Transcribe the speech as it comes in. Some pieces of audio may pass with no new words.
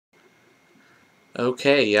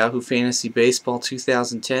Okay, Yahoo Fantasy Baseball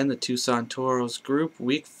 2010, the Tucson Toros group,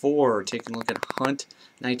 week 4, taking a look at Hunt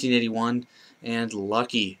 1981 and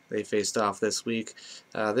Lucky. They faced off this week.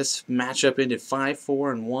 This matchup ended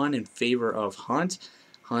 5-4-1 in favor of Hunt.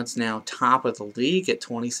 Hunt's now top of the league at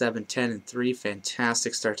 27-10-3.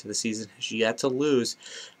 Fantastic start to the season. Has yet to lose,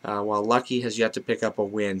 while Lucky has yet to pick up a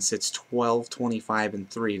win. Sits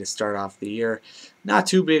 12-25-3 to start off the year. Not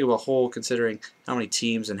too big of a hole considering how many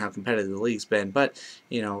teams and how competitive the league's been. But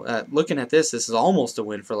looking at this is almost a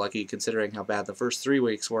win for Lucky considering how bad the first 3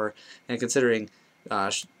 weeks were, and considering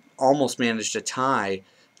almost managed to tie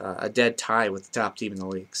a dead tie with the top team in the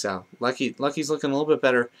league. So Lucky's looking a little bit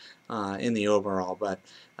better in the overall, but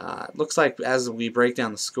looks like as we break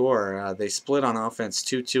down the score, they split on offense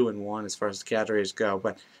 2-2-1 as far as the categories go,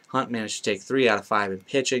 but Hunt managed to take 3 out of 5 in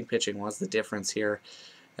pitching. Pitching was the difference here.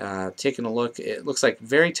 Taking a look, it looks like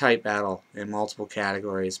very tight battle in multiple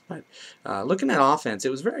categories. But looking at offense, it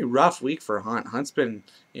was a very rough week for Hunt. Hunt's been,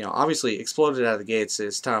 obviously exploded out of the gates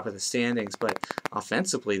as top of the standings, but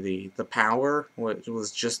offensively, the power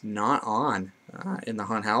was just not on in the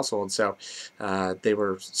Hunt household. So they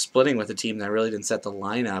were splitting with a team that really didn't set the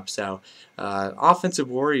lineup. So offensive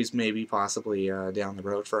worries maybe possibly down the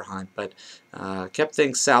road for Hunt, but kept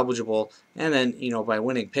things salvageable. And then, by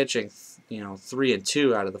winning pitching, 3 and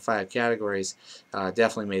 2 out of the 5 categories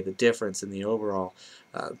definitely made the difference in the overall.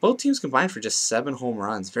 Both teams combined for just 7 home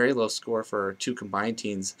runs. Very low score for 2 combined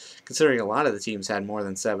teams, considering a lot of the teams had more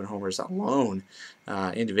than 7 homers alone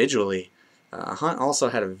individually. Hunt also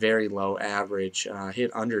had a very low average,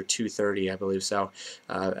 hit under 230, I believe. So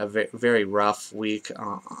a very rough week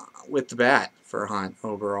with the bat for Hunt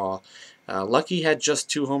overall. Lucky had just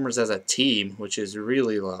 2 homers as a team, which is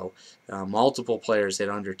really low. Multiple players hit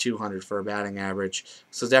under 200 for a batting average,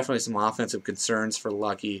 so definitely some offensive concerns for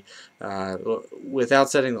Lucky. Without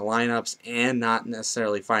setting the lineups and not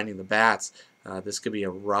necessarily finding the bats, this could be a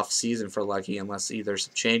rough season for Lucky unless either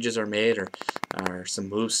some changes are made or some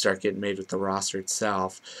moves start getting made with the roster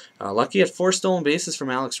itself. Lucky had 4 stolen bases from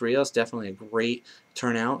Alex Rios, definitely a great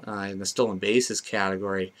turnout in the stolen bases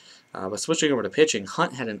category. But switching over to pitching,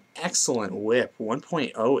 Hunt had an excellent whip,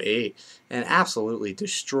 1.08, and absolutely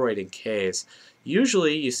destroyed in Ks.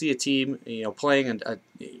 Usually, you see a team, playing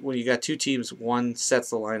when you got 2 teams, one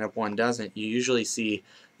sets the lineup, one doesn't. You usually see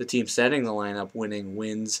the team setting the lineup winning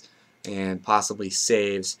wins and possibly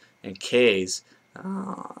saves and Ks.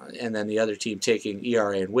 And then the other team taking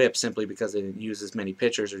ERA and WHIP simply because they didn't use as many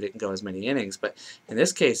pitchers or didn't go as many innings. But in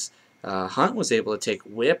this case, Hunt was able to take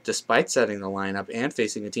WHIP despite setting the lineup and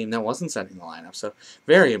facing a team that wasn't setting the lineup. So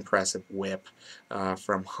very impressive WHIP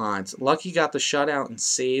from Hunt. Lucky got the shutout and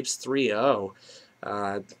saves 3-0.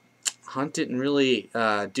 Hunt didn't really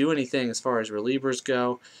do anything as far as relievers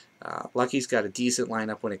go. Lucky's got a decent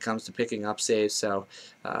lineup when it comes to picking up saves, so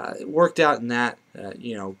it worked out in that.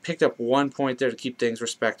 Picked up 1 point there to keep things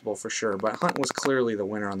respectable for sure, but Hunt was clearly the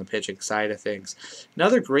winner on the pitching side of things.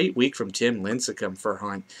 Another great week from Tim Lincecum for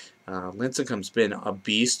Hunt. Lincecum's been a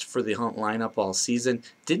beast for the Hunt lineup all season.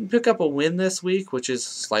 Didn't pick up a win this week, which is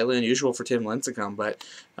slightly unusual for Tim Lincecum, but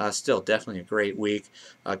still definitely a great week.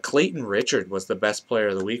 Clayton Richard was the best player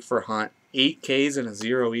of the week for Hunt. 8 Ks and a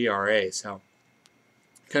 0 ERA, so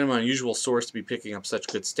kind of an unusual source to be picking up such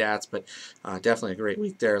good stats, but definitely a great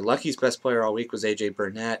week there. Lucky's best player all week was A.J.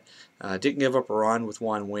 Burnett. Didn't give up a run with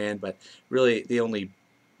 1 win, but really the only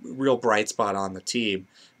real bright spot on the team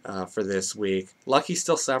for this week. Lucky's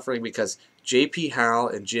still suffering because J.P. Howell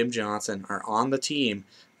and Jim Johnson are on the team,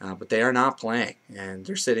 but they are not playing, and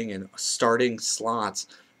they're sitting in starting slots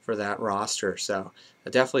for that roster. So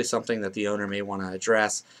definitely something that the owner may want to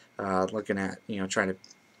address, looking at trying to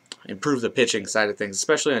improve the pitching side of things,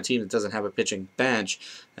 especially on a team that doesn't have a pitching bench.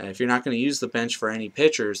 If you're not going to use the bench for any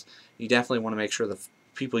pitchers, you definitely want to make sure the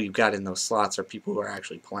people you've got in those slots are people who are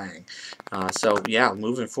actually playing. So yeah,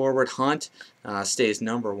 moving forward, Hunt stays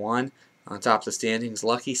number 1 on top of the standings.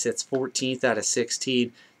 Lucky sits 14th out of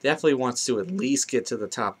 16. Definitely wants to at least get to the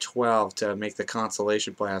top 12 to make the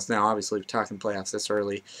consolation playoffs. Now, obviously, we're talking playoffs this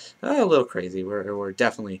early. A little crazy. We're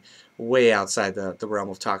definitely way outside the realm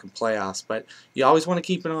of talking playoffs, but you always want to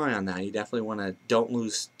keep an eye on that. You definitely want to don't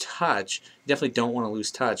lose touch. You definitely don't want to lose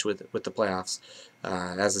touch with the playoffs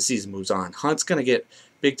as the season moves on. Hunt's going to get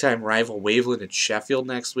big-time rival Waveland and Sheffield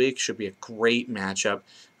next week. Should be a great matchup.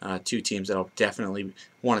 2 teams that'll definitely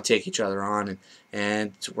want to take each other on,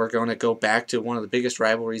 and we're going to go back to one of the biggest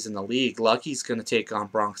rivalries in the league. Lucky's going to take on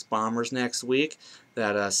Bronx Bombers next week.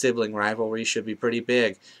 That sibling rivalry should be pretty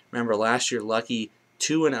big. Remember, last year Lucky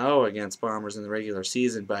 2-0 against Bombers in the regular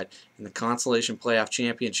season, but in the consolation playoff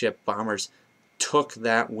championship, Bombers took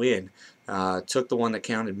that win. took the one that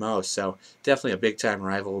counted most. So definitely a big-time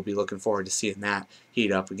rival. We'll be looking forward to seeing that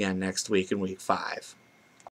heat up again next week in Week 5.